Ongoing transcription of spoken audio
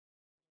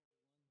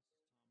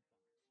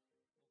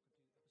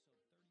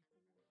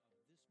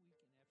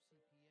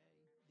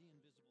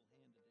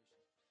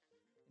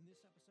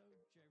this episode,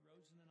 Jay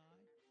Rosen and I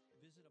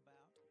visit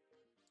about the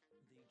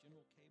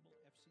General Cable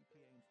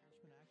FCPA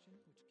enforcement action,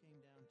 which came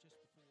down just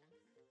before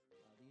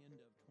the end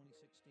of 2016.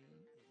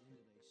 It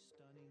ended a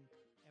stunning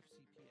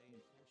FCPA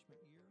enforcement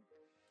year.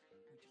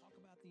 We talk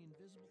about the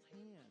invisible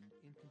hand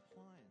in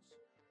compliance,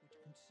 which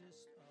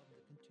consists of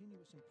the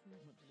continuous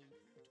improvement loop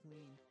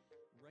between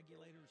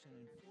regulators and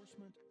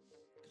enforcement,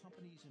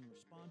 companies in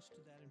response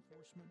to that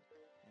enforcement,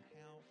 and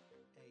how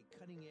a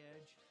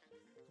cutting-edge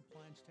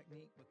compliance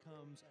technique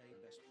becomes a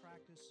best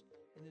practice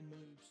and then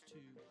moves to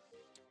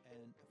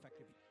an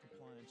effective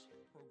compliance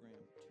program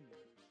tool.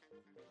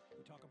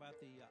 We talk about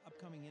the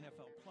upcoming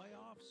NFL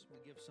playoffs. We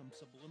give some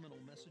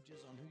subliminal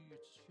messages on who you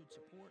should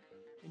support.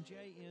 And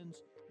Jay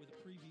ends with a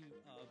preview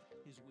of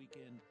his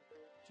weekend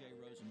Jay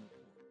Rosen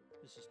Report.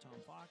 This is Tom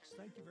Fox.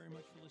 Thank you very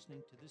much for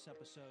listening to this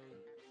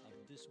episode of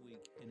This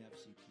Week in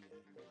FCPA.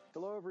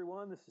 Hello,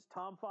 everyone. This is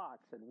Tom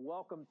Fox, and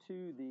welcome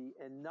to the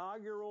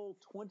inaugural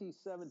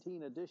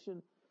 2017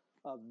 edition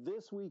of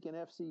This Week in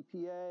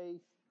FCPA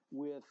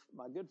with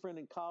my good friend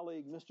and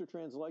colleague, Mr.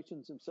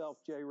 Translations himself,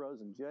 Jay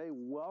Rosen. Jay,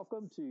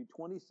 welcome to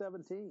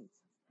 2017.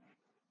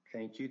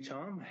 Thank you,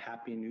 Tom.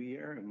 Happy New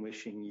Year. I'm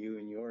wishing you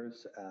and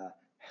yours a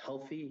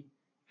healthy,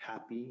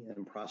 happy,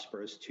 and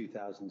prosperous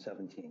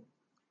 2017.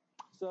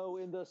 So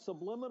in the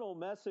subliminal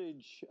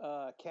message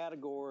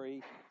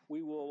category,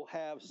 we will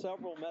have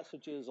several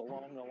messages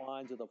along the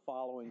lines of the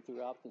following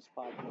throughout this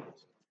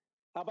podcast.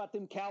 How about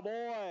them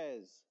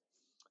Cowboys?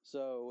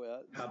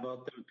 So how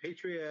about them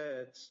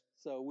Patriots?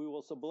 So we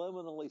will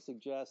subliminally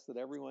suggest that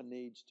everyone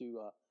needs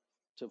to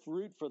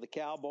root for the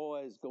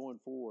Cowboys going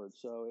forward.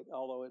 So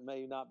although it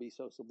may not be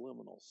so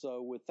subliminal.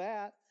 So with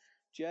that,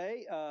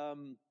 Jay,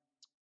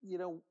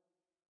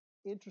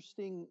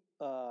 interesting.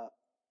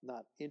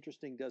 Not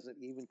interesting doesn't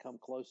even come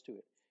close to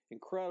it.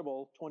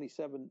 Incredible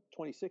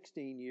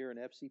 2016 year in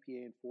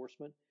FCPA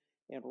enforcement.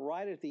 And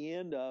right at the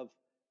end of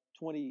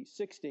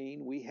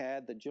 2016, we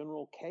had the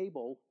General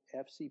Cable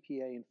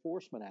FCPA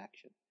enforcement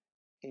action.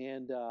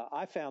 And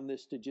I found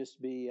this to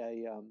just be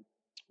a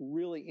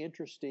really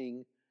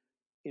interesting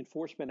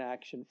enforcement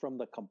action from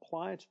the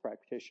compliance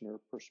practitioner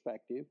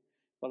perspective.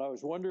 But I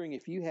was wondering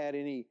if you had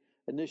any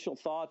initial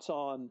thoughts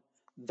on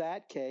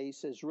that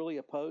case as really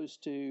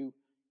opposed to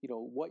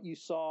what you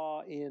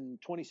saw in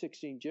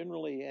 2016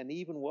 generally, and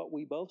even what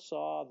we both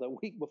saw the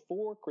week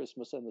before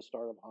Christmas and the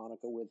start of Hanukkah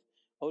with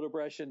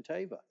Odebrecht and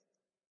Teva.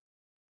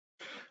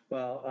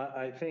 Well,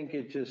 I think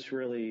it just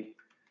really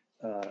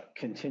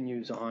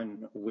continues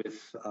on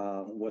with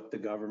what the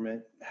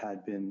government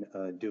had been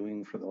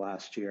doing for the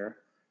last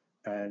year.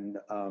 And,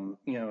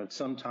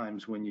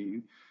 sometimes when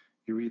you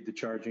read the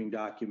charging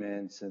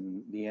documents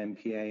and the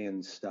NPA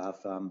and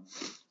stuff,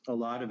 a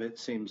lot of it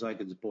seems like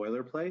it's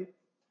boilerplate.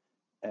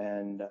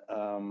 And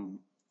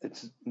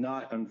it's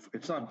not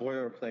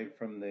boilerplate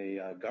from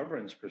the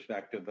government's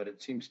perspective, but it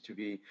seems to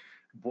be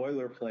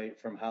boilerplate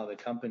from how the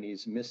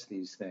companies miss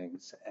these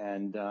things.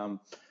 And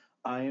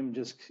I am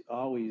just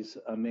always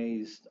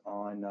amazed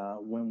on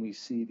when we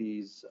see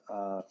these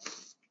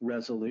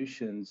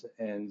resolutions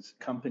and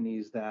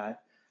companies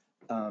that,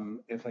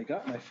 if I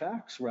got my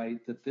facts right,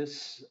 that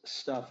this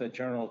stuff at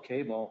General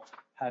Cable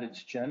had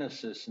its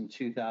genesis in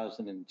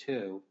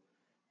 2002.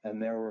 And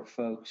there were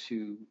folks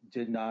who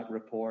did not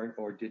report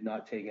or did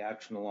not take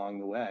action along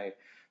the way.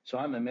 So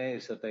I'm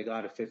amazed that they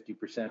got a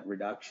 50%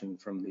 reduction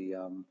from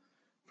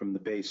the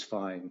base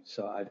fine.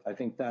 So I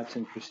think that's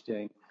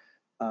interesting.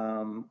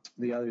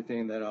 The other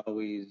thing that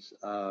always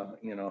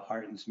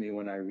heartens me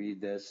when I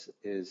read this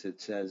is it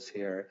says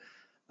here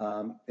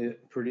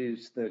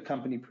the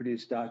company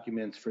produced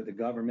documents for the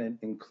government,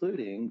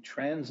 including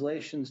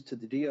translations to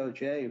the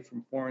DOJ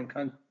from foreign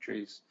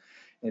countries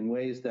in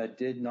ways that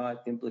did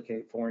not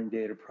implicate foreign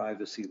data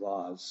privacy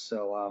laws.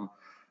 So,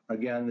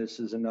 again, this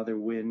is another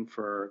win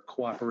for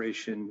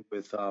cooperation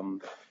with,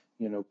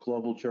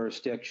 global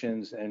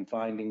jurisdictions and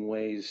finding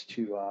ways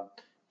to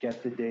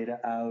get the data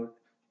out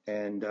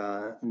and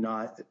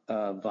not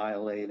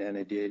violate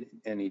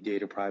any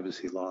data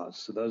privacy laws.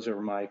 So those are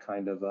my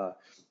kind of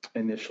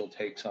initial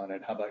takes on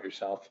it. How about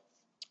yourself?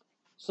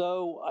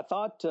 So I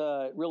thought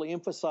it really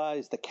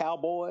emphasized the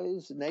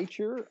Cowboys'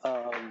 nature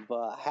of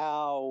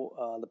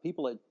how the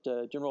people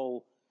at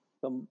General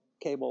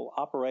Cable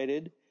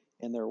operated,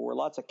 and there were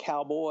lots of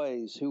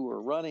cowboys who were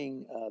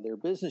running their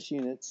business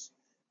units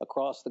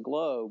across the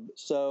globe.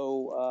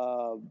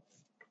 So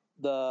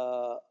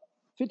the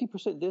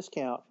 50%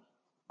 discount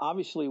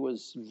obviously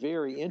was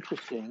very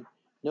interesting.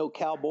 No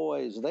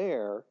cowboys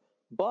there,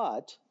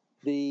 but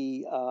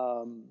the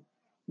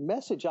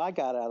message I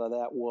got out of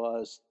that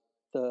was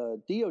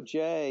the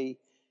DOJ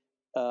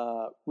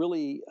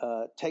really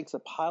takes a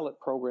pilot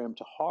program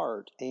to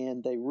heart,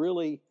 and they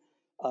really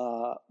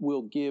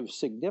will give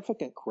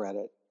significant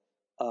credit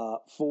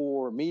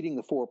for meeting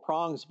the four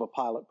prongs of a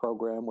pilot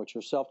program, which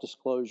are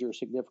self-disclosure,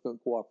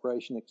 significant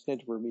cooperation,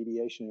 extensive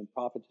remediation, and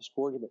profit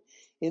disgorgement,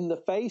 in the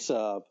face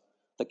of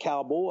the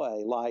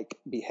cowboy-like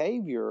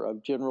behavior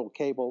of General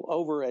Cable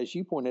over, as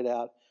you pointed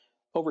out,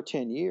 over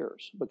 10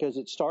 years, because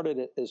it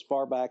started as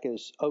far back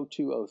as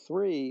 02,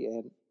 03,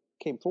 and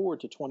came forward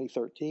to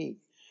 2013.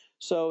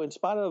 So in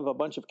spite of a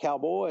bunch of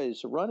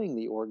cowboys running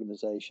the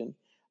organization,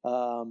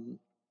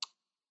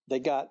 they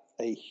got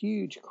a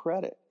huge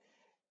credit.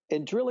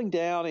 And drilling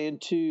down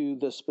into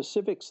the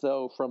specifics,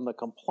 though, from the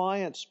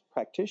compliance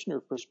practitioner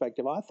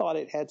perspective, I thought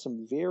it had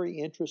some very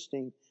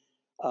interesting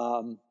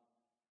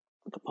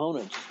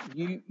components.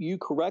 You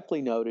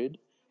correctly noted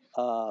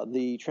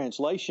the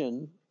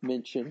translation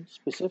mentioned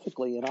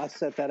specifically, and I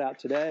set that out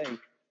today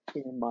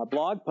in my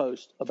blog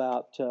post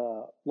about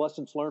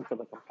lessons learned for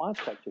the compliance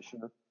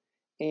practitioner.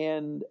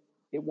 And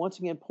it once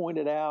again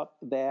pointed out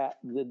that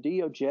the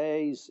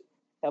DOJ's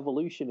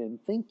evolution in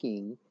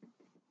thinking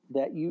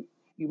that you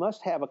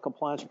must have a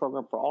compliance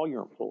program for all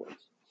your employees.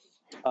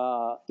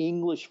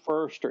 English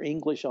first or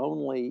English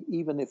only,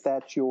 even if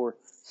that's your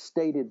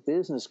stated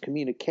business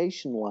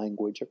communication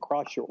language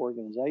across your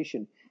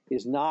organization,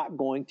 is not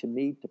going to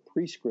meet the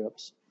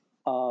prescripts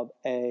of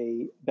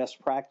a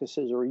best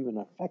practices or even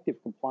effective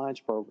compliance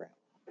program.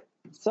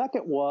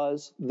 Second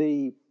was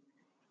the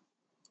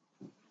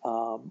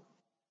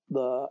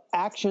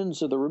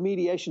actions or the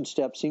remediation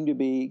steps seem to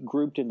be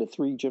grouped into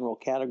three general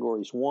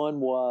categories. One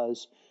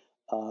was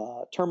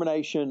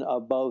termination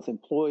of both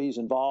employees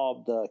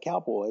involved,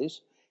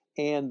 cowboys,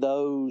 and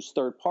those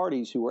third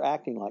parties who were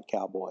acting like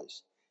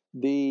cowboys.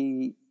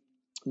 The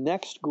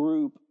next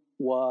group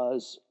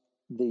was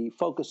the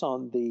focus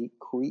on the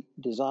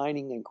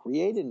designing and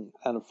creating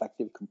an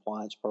effective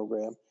compliance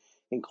program,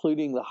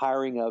 including the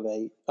hiring of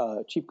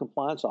a chief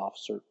compliance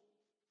officer.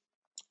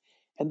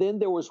 And then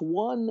there was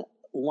one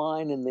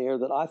line in there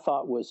that I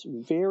thought was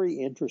very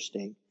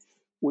interesting,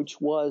 which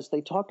was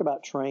they talked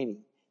about training.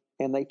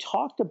 And they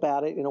talked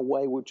about it in a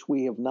way which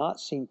we have not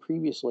seen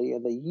previously,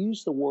 and they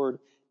used the word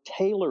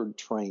tailored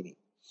training.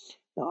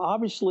 Now,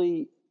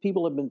 obviously,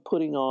 people have been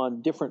putting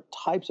on different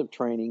types of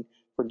training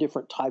for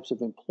different types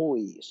of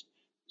employees.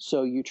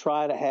 So you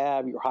try to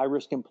have your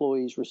high-risk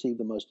employees receive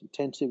the most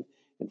intensive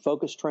and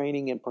focused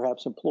training, and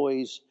perhaps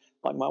employees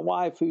like my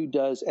wife who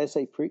does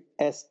SAP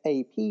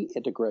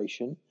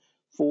integration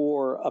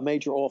for a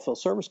major oilfield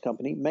service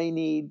company may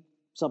need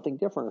something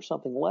different or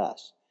something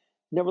less.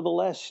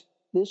 Nevertheless,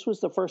 this was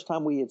the first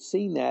time we had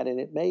seen that, and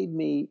it made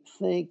me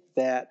think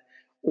that,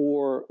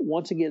 or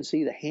once again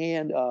see the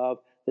hand of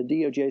the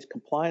DOJ's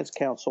Compliance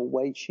Counsel,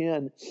 Wei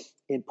Chin,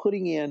 in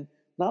putting in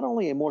not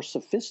only a more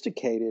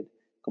sophisticated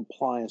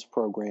compliance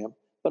program,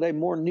 but a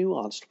more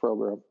nuanced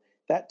program.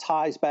 That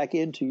ties back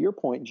into your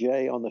point,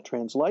 Jay, on the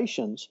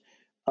translations,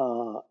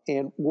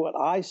 and what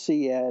I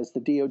see as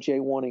the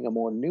DOJ wanting a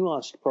more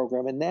nuanced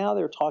program. And now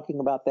they're talking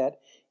about that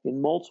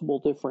in multiple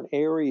different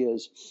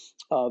areas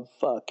of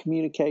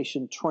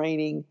communication,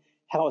 training,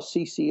 how a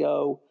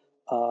CCO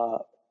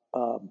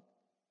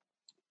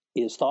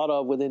is thought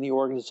of within the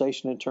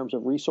organization in terms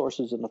of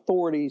resources and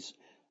authorities.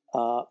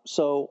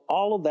 So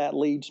all of that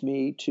leads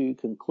me to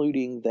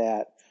concluding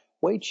that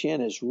Wei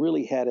Chin has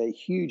really had a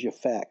huge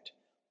effect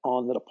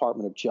on the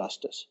Department of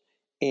Justice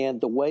and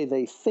the way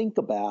they think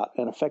about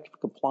an effective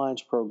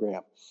compliance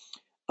program.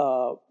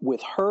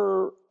 With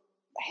her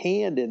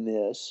hand in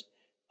this,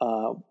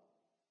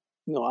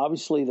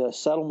 obviously the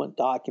settlement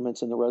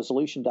documents and the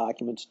resolution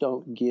documents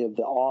don't give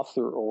the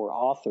author or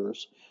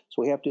authors,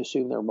 so we have to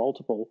assume there are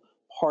multiple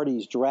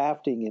parties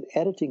drafting and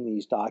editing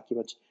these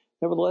documents.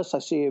 Nevertheless, I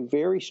see a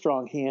very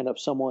strong hand of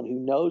someone who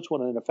knows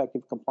what an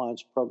effective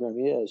compliance program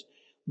is,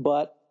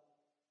 but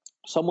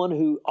someone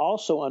who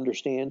also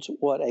understands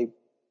what a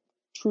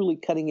truly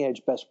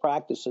cutting-edge best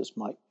practices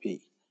might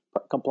be,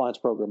 compliance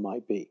program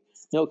might be.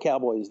 No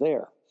cowboys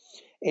there.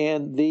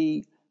 And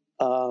the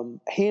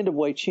hand of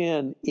Wei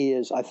Chin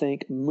is, I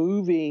think,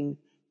 moving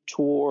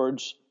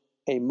towards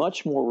a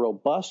much more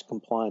robust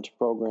compliance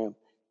program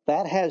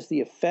that has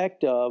the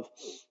effect of,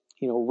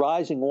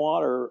 rising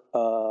water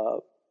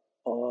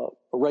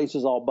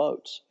raises all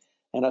boats.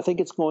 And I think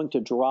it's going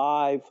to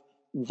drive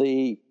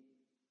the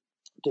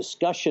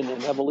discussion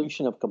and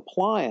evolution of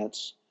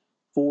compliance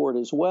forward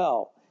as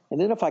well. And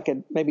then if I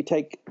could maybe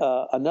take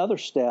another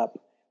step,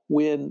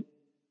 when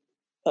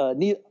I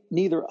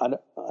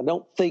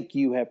don't think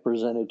you have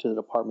presented to the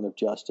Department of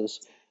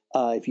Justice.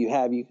 If you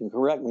have, you can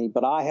correct me,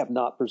 but I have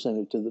not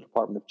presented to the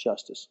Department of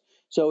Justice.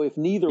 So if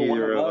neither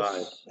one of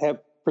us have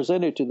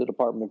presented to the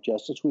Department of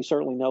Justice, we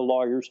certainly know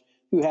lawyers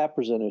who have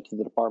presented to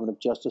the Department of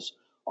Justice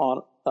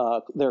on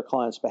their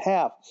clients'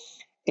 behalf.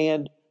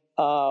 And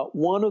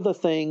one of the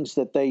things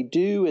that they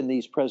do in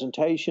these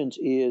presentations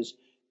is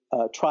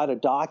try to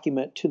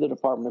document to the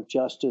Department of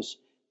Justice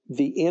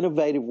the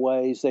innovative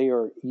ways they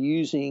are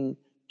using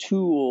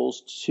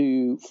tools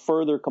to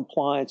further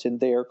compliance in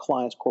their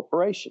clients'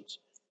 corporations,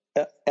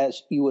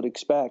 as you would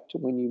expect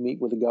when you meet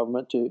with the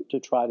government to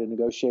try to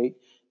negotiate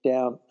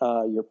down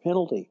your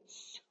penalty.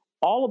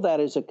 All of that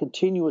is a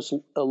continuous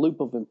loop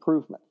of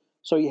improvement.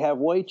 So you have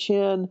Wei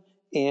Chin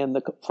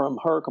and from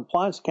her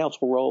compliance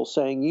counsel role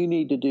saying you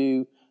need to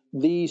do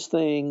these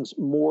things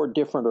more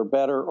different or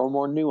better or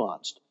more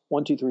nuanced.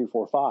 1, 2, 3,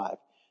 4, 5.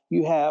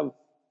 You have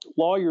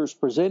lawyers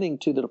presenting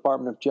to the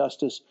Department of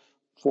Justice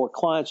for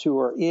clients who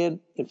are in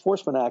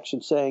enforcement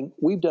action saying,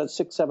 we've done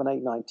 6, 7,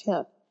 8, 9,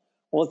 10.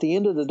 Well, at the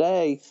end of the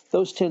day,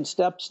 those 10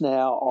 steps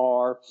now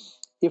are,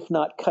 if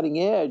not cutting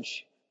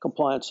edge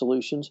compliance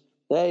solutions,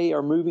 they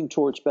are moving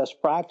towards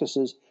best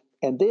practices,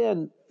 and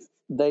then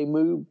they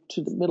move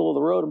to the middle of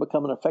the road and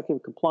become an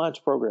effective compliance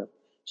program.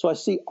 So I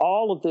see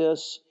all of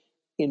this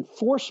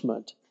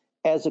enforcement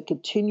as a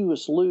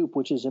continuous loop,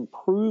 which is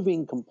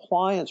improving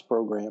compliance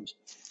programs.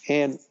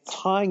 And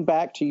tying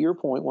back to your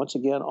point once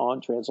again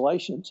on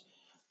translations,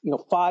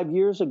 5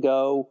 years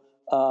ago,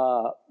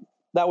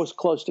 that was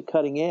close to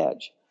cutting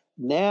edge.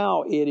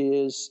 Now it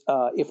is,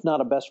 if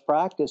not a best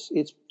practice,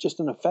 it's just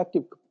an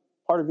effective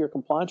part of your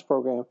compliance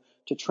program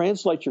to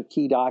translate your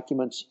key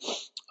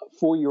documents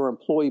for your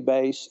employee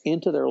base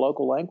into their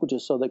local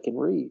languages so they can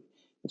read.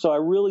 And so I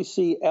really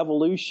see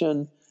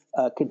evolution,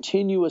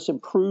 continuous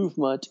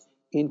improvement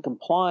in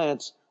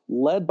compliance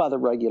led by the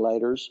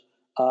regulators,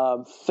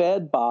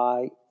 fed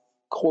by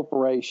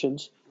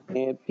corporations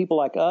and people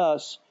like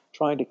us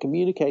trying to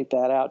communicate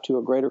that out to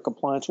a greater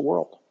compliance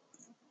world.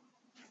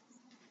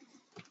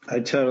 I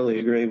totally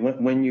agree.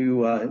 When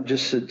you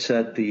just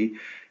said the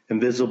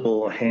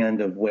invisible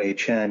hand of Wei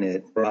Chen,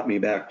 it brought me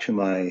back to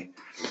my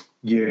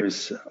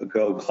years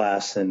ago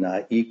class in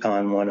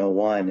Econ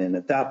 101. And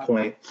at that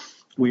point,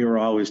 we were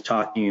always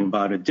talking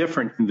about a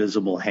different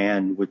invisible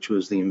hand, which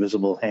was the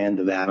invisible hand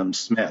of Adam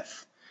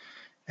Smith.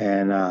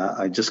 And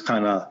I just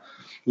kind of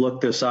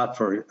looked this up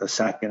for a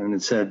second, and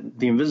it said,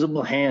 the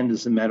invisible hand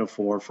is a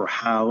metaphor for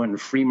how in a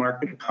free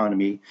market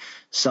economy,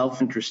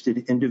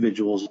 self-interested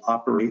individuals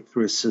operate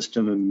through a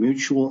system of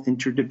mutual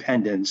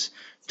interdependence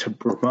to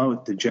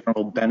promote the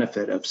general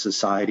benefit of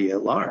society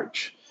at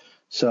large.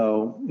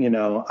 So,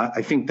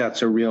 I think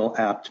that's a real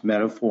apt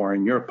metaphor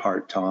on your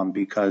part, Tom,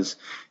 because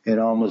it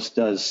almost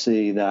does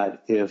see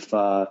that if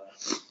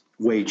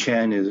Wei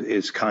Chen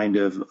is kind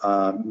of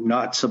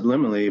not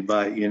subliminally,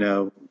 but,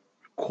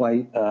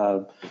 quite,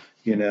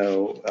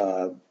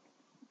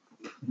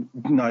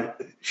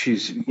 not,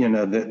 she's,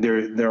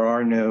 there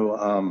are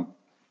no,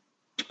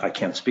 I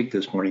can't speak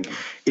this morning.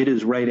 It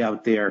is right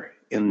out there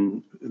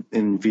in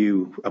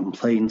view,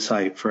 plain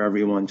sight for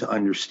everyone to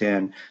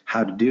understand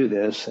how to do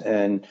this.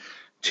 And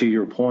to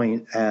your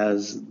point,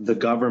 as the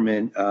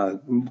government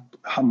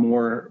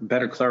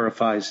better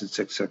clarifies its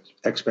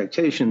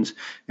expectations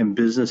and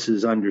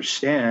businesses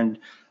understand,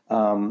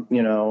 at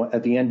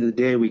the end of the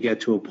day, we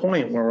get to a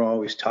point where we're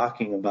always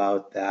talking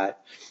about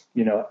that,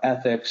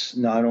 ethics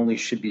not only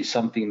should be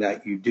something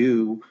that you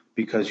do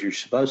because you're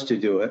supposed to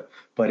do it,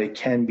 but it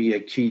can be a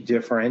key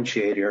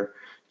differentiator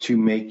to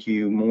make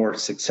you more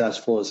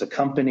successful as a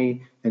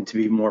company and to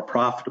be more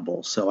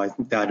profitable. So I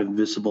think that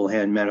invisible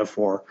hand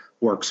metaphor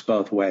works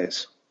both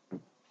ways.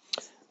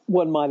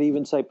 One might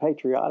even say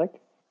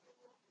patriotic.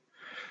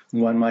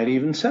 One might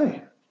even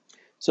say.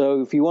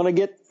 So if you want to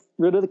get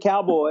rid of the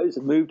Cowboys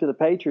and move to the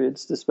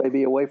Patriots, this may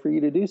be a way for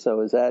you to do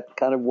so. Is that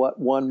kind of what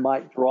one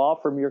might draw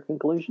from your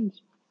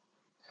conclusions?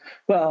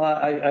 Well,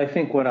 I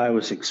think what I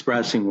was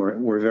expressing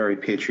were very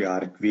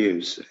patriotic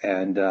views.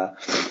 And,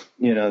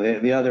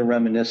 the other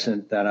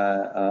reminiscent that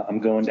I'm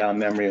going down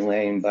memory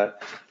lane,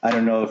 but I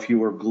don't know if you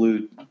were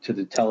glued to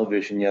the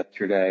television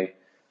yesterday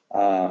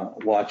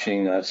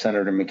watching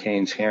Senator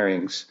McCain's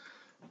hearings,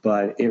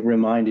 but it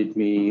reminded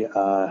me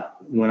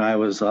when I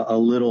was a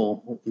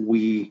little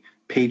wee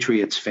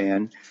Patriots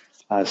fan,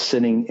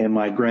 sitting in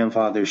my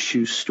grandfather's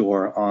shoe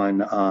store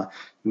on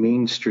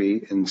Main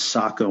Street in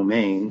Saco,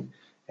 Maine,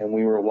 and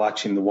we were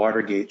watching the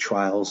Watergate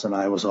trials, and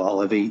I was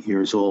all of 8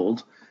 years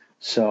old.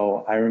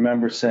 So I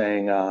remember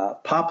saying,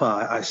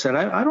 Papa, I said,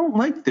 I don't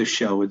like this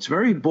show. It's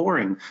very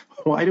boring.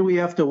 Why do we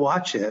have to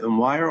watch it? And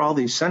why are all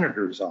these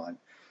senators on?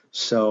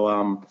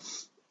 So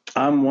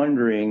I'm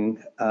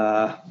wondering,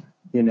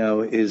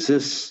 is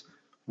this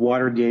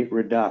Watergate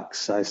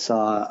Redux? I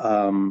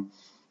saw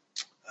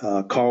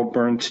Carl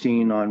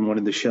Bernstein on one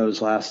of the shows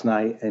last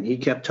night, and he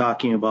kept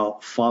talking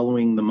about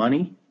following the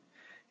money.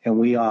 And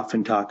we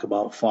often talk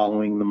about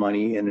following the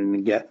money in an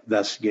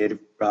investigative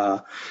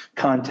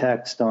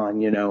context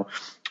on,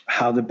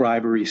 how the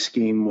bribery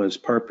scheme was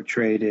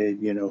perpetrated,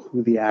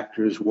 who the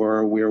actors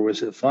were, where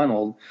was it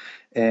funneled.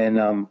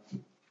 And,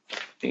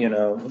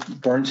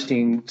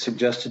 Bernstein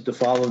suggested to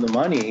follow the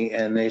money,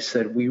 and they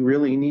said, we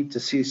really need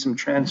to see some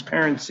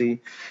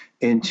transparency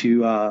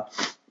into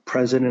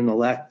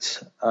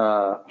President-elect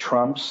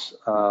Trump's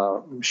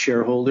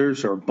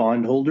shareholders or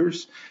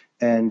bondholders.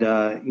 And,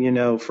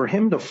 for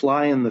him to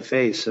fly in the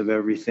face of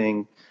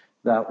everything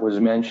that was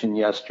mentioned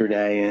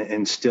yesterday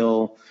and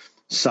still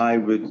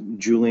side with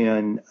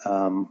Julian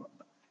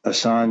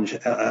Assange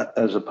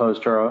as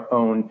opposed to our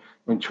own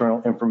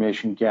internal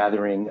information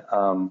gathering,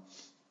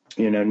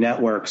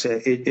 networks,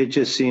 it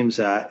just seems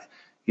that,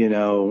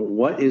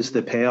 what is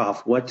the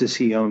payoff? What does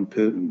he own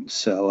Putin?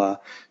 So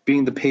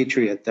being the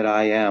patriot that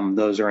I am,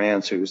 those are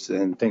answers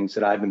and things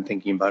that I've been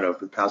thinking about over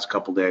the past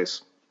couple of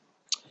days.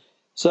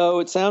 So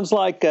it sounds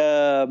like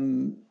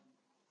the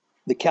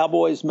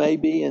Cowboys may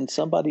be in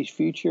somebody's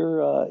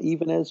future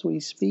even as we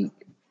speak.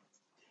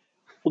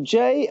 Well,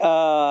 Jay,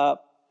 I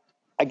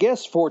I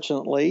guess,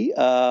 fortunately,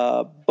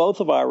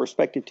 both of our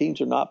respective teams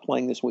are not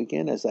playing this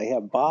weekend as they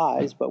have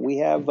byes, but we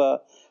have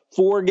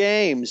 4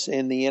 games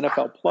in the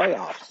NFL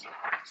playoffs.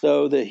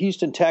 So the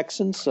Houston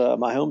Texans,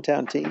 my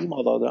hometown team,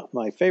 although not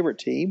my favorite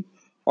team,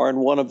 are in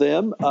one of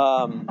them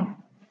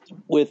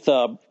with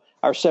our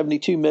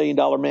 $72 million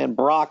man,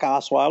 Brock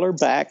Osweiler,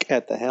 back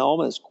at the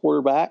helm as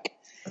quarterback.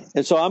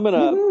 And so I'm going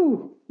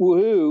to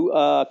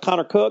woohoo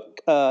Connor Cook,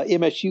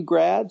 MSU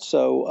grad.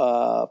 So,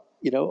 a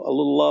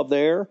little love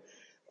there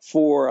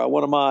for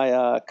one of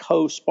my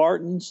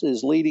co-Spartans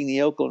is leading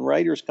the Oakland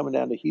Raiders coming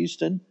down to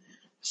Houston.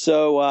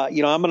 So, I'm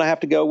going to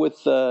have to go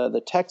with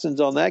the Texans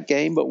on that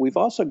game, but we've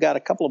also got a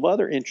couple of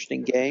other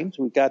interesting games.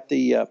 We've got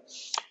the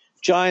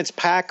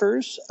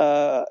Giants-Packers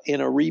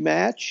in a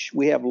rematch.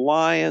 We have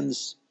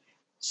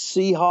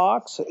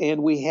Lions-Seahawks,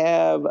 and we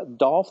have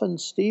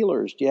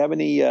Dolphins-Steelers. Do you have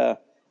any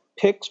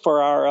picks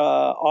for our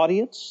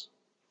audience?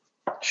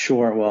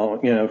 Sure. Well,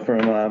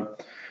 from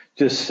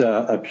just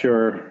a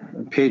pure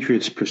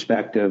Patriots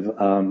perspective,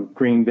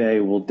 Green Bay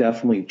will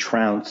definitely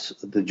trounce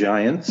the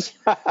Giants.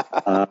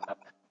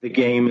 The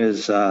game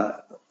is,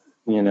 at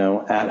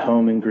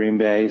home in Green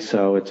Bay,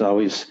 so it's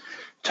always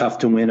tough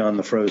to win on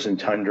the frozen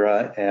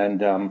tundra.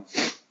 And,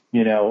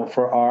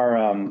 for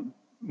our,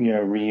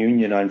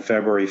 reunion on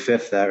February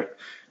 5th,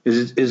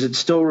 is it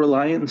still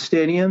Reliant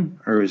Stadium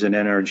or is it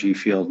NRG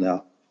Field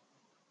now?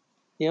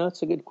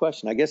 That's a good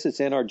question. I guess it's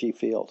NRG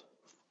Field.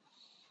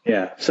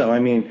 Yeah. So,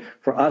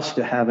 for us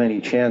to have any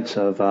chance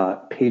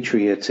of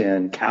Patriots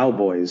and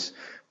Cowboys,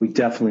 we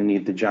definitely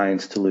need the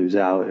Giants to lose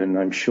out. And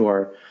I'm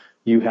sure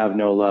you have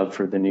no love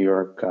for the New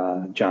York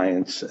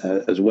Giants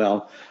as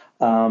well.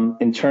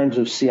 In terms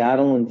of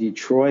Seattle and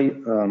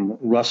Detroit,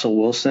 Russell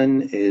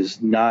Wilson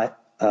is not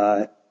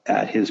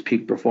at his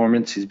peak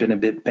performance. He's been a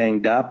bit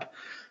banged up,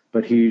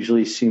 but he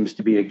usually seems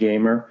to be a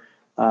gamer.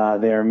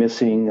 They are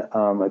missing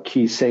a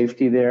key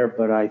safety there,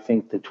 but I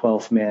think the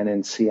 12th man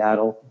in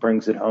Seattle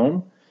brings it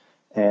home.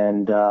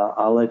 And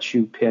I'll let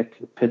you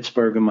pick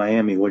Pittsburgh and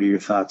Miami. What are your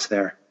thoughts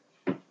there?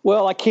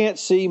 Well, I can't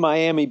see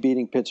Miami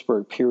beating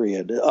Pittsburgh,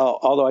 period.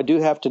 Although I do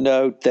have to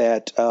note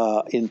that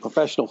in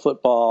professional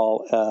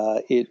football,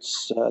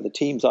 it's the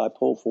teams I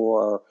pull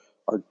for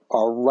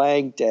are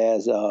ranked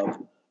as of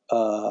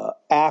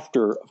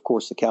after, of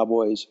course, the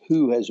Cowboys,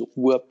 who has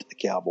whipped the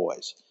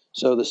Cowboys.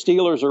 So the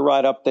Steelers are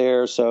right up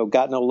there, so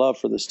got no love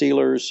for the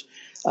Steelers.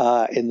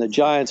 In the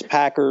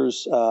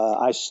Giants-Packers,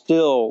 I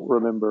still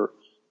remember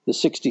the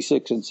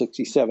 66 and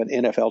 67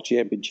 NFL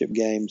championship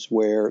games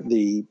where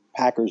the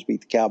Packers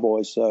beat the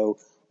Cowboys. So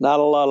not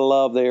a lot of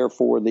love there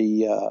for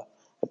the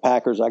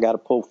Packers. I got to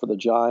pull for the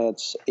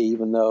Giants,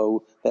 even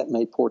though that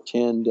may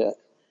portend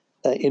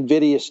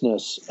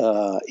invidiousness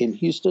in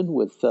Houston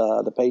with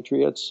the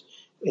Patriots.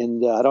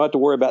 And I don't have to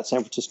worry about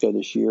San Francisco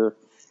this year.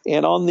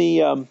 And on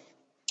the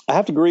I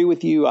have to agree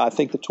with you. I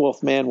think the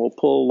 12th man will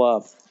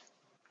pull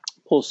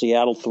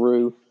Seattle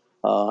through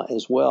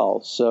as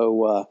well.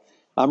 So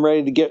I'm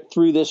ready to get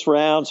through this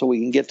round so we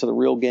can get to the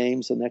real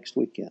games the next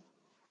weekend.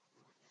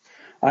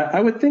 I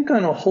would think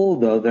on a whole,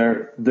 though,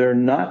 they're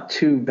not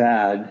too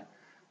bad,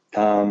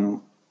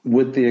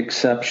 with the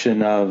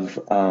exception of,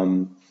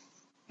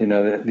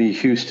 the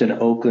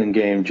Houston-Oakland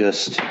game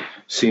just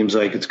seems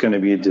like it's going to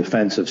be a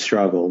defensive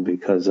struggle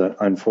because,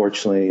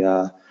 unfortunately,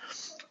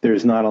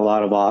 there's not a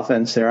lot of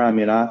offense there.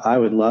 I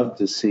would love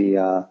to see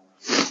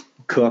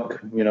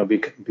Cook,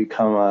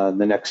 become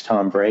the next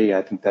Tom Brady.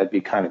 I think that'd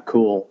be kind of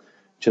cool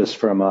just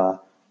from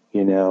a,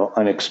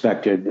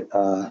 unexpected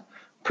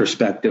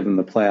perspective in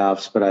the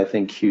playoffs. But I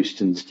think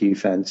Houston's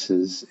defense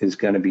is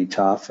going to be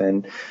tough.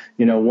 And,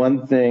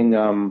 one thing,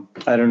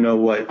 I don't know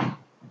what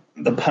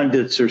the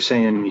pundits are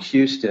saying in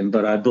Houston,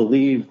 but I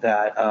believe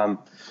that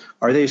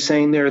are they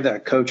saying there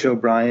that Coach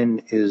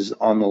O'Brien is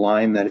on the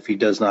line, that if he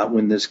does not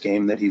win this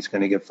game, that he's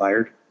going to get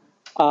fired?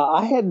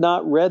 I had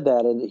not read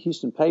that in the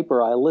Houston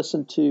paper. I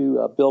listened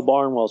to Bill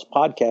Barnwell's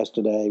podcast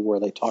today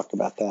where they talked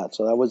about that.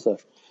 So that was the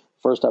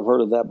first I've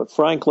heard of that. But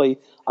frankly,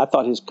 I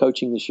thought his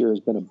coaching this year has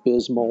been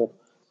abysmal.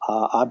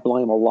 I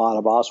blame a lot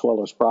of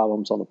Osweiler's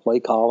problems on the play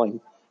calling.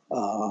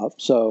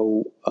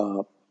 So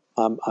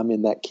I'm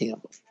in that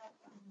camp.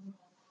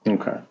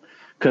 Okay.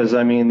 Because,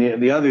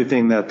 the other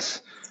thing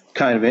that's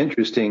kind of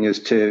interesting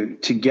is to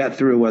get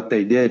through what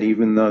they did,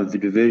 even though the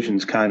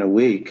division's kind of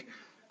weak.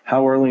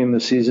 How early in the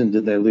season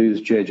did they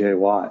lose J.J.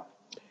 Watt?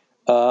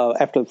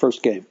 After the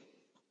first game.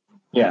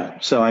 Yeah.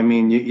 So,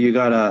 you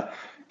got to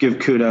give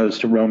kudos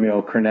to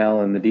Romeo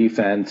Crennel and the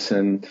defense.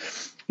 And,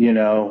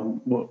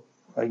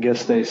 I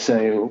guess they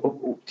say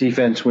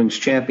defense wins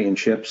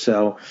championships.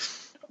 So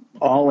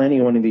all any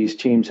one of these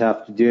teams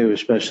have to do,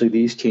 especially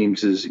these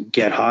teams, is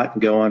get hot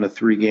and go on a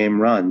 3-game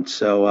run.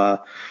 So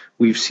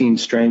we've seen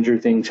stranger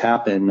things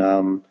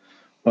happen.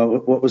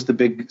 What was the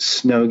big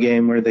snow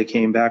game where they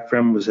came back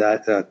from? Was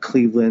that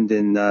Cleveland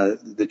and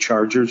the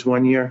Chargers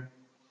one year?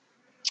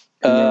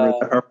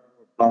 Or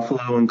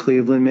Buffalo and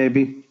Cleveland,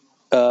 maybe?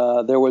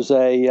 There was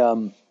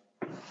a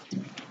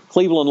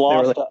Cleveland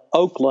lost to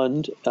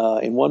Oakland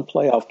in one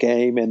playoff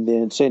game, and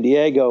then San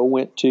Diego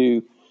went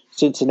to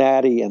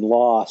Cincinnati and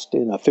lost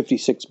in a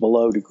 56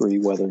 below degree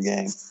weather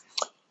game.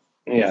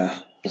 Yeah.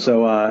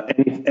 So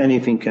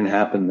anything can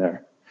happen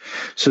there.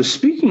 So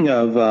speaking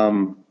of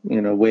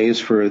ways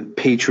for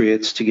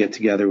Patriots to get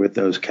together with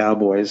those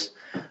Cowboys,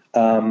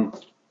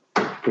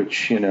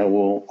 which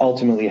will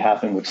ultimately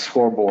happen with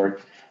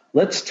scoreboard.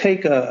 Let's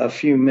take a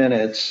few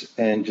minutes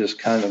and just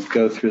kind of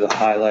go through the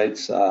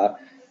highlights.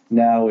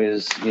 Now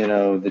is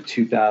the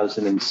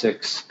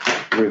 2006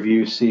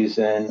 review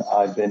season.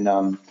 I've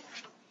been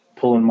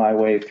pulling my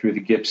way through the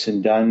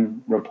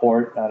Gibson-Dunn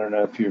report. I don't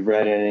know if you've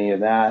read any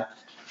of that,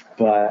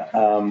 but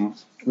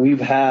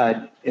we've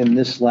had in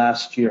this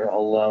last year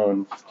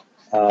alone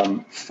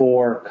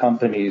 4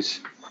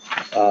 companies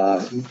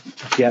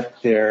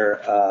get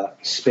their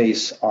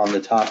space on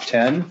the top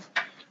 10.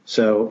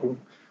 So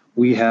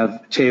we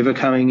have Teva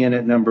coming in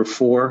at number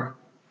 4,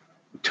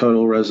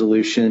 total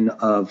resolution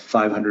of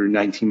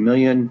 519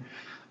 million.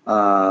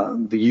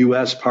 The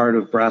U.S. part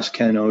of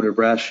Braskem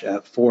Odebrecht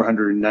at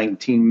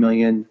 419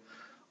 million.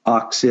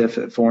 Oxif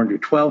at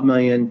 412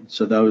 million.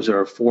 So those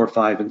are 4,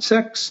 5, and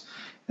 6.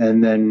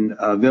 And then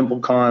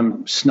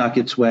VimpelCom snuck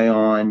its way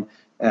on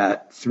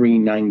at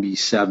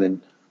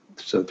 397.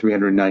 So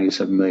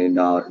 $397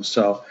 million.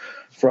 So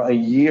for a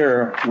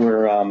year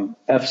where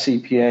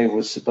FCPA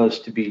was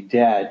supposed to be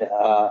dead,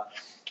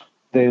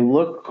 they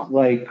look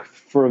like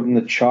from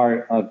the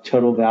chart of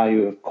total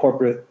value of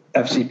corporate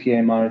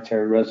FCPA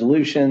monetary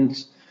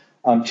resolutions,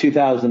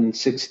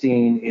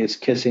 2016 is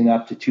kissing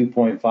up to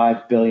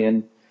 2.5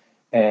 billion.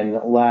 And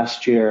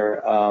last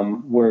year,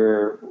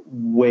 we're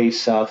way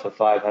south of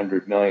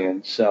 500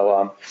 million.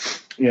 So,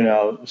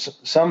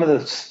 some of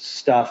the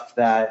stuff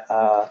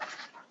that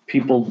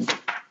people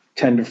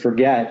tend to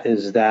forget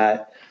is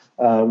that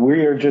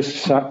we are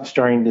just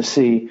starting to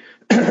see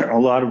a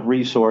lot of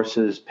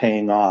resources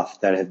paying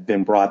off that have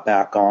been brought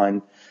back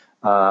on,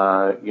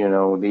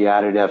 the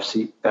added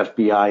FBI,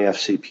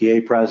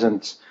 FCPA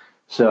presence.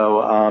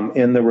 So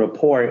in the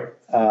report,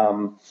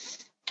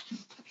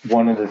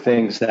 one of the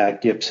things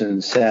that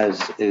Gibson says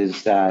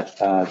is that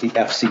the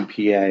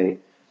FCPA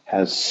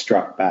has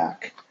struck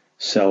back.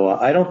 So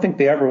I don't think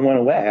they ever went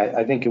away.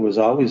 I think it was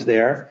always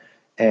there.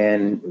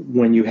 And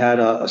when you had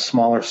a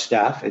smaller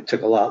staff, it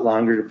took a lot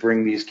longer to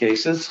bring these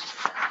cases.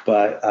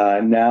 But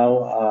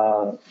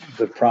now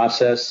the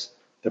process,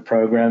 the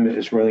program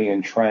is really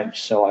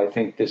entrenched. So I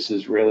think this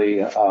is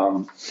really,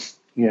 kind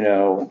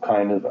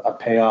of a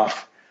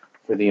payoff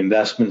for the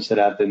investments that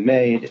have been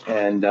made.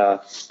 And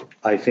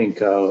I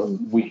think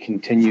we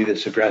continue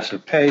this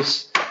aggressive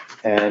pace.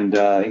 And,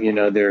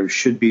 there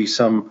should be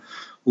some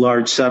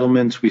large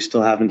settlements. We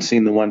still haven't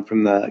seen the one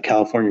from the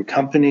California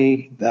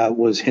company that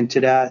was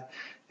hinted at.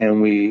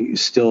 And we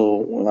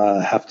still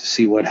have to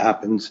see what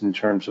happens in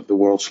terms of the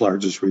world's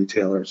largest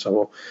retailer.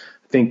 So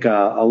I think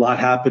a lot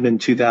happened in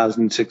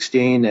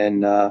 2016,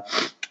 and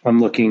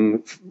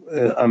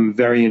I'm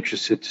very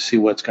interested to see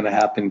what's going to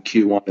happen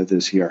Q1 of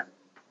this year.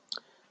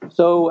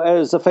 So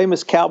as a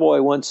famous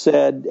cowboy once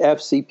said,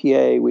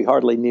 FCPA, we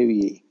hardly knew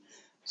ye.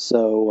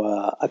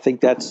 So I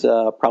think that's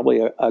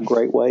probably a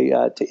great way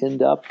to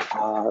end up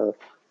our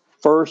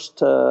first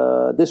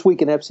This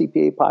Week in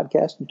FCPA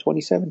podcast in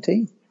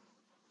 2017.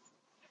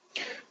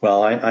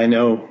 Well, I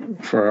know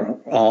for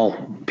all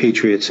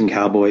Patriots and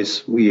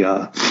Cowboys, we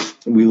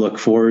look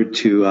forward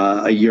to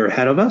a year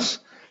ahead of us.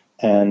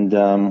 And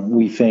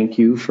we thank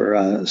you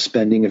for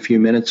spending a few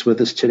minutes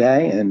with us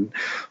today and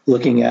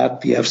looking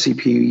at the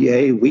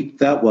FCPA week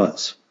that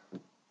was.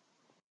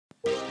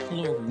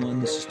 Hello, everyone.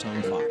 This is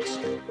Tom Fox.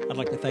 I'd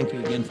like to thank you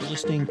again for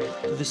listening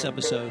to this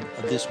episode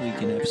of This Week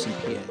in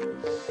FCPA.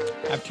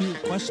 I have 2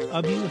 requests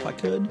of you, if I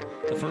could.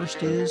 The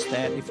first is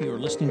that if you are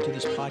listening to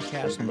this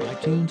podcast on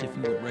iTunes, if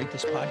you would rate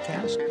this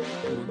podcast,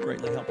 it would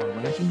greatly help our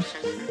rankings.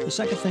 The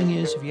second thing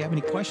is, if you have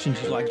any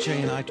questions you'd like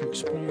Jay and I to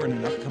explore in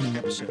an upcoming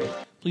episode,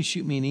 please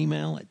shoot me an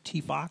email at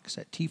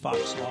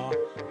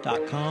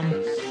tfox@tfoxlaw.com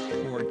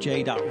or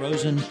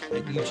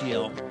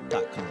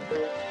j.rosen@ugl.com.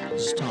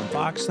 This is Tom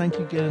Fox. Thank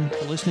you again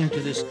for listening to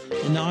this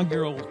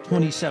inaugural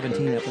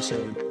 2017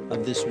 episode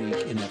of This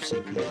Week in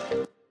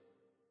FCPA.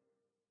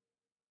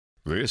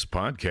 This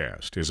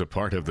podcast is a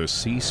part of the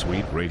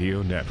C-Suite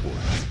Radio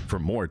Network. For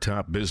more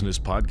top business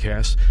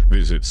podcasts,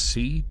 visit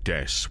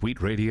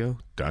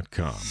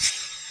c-suiteradio.com.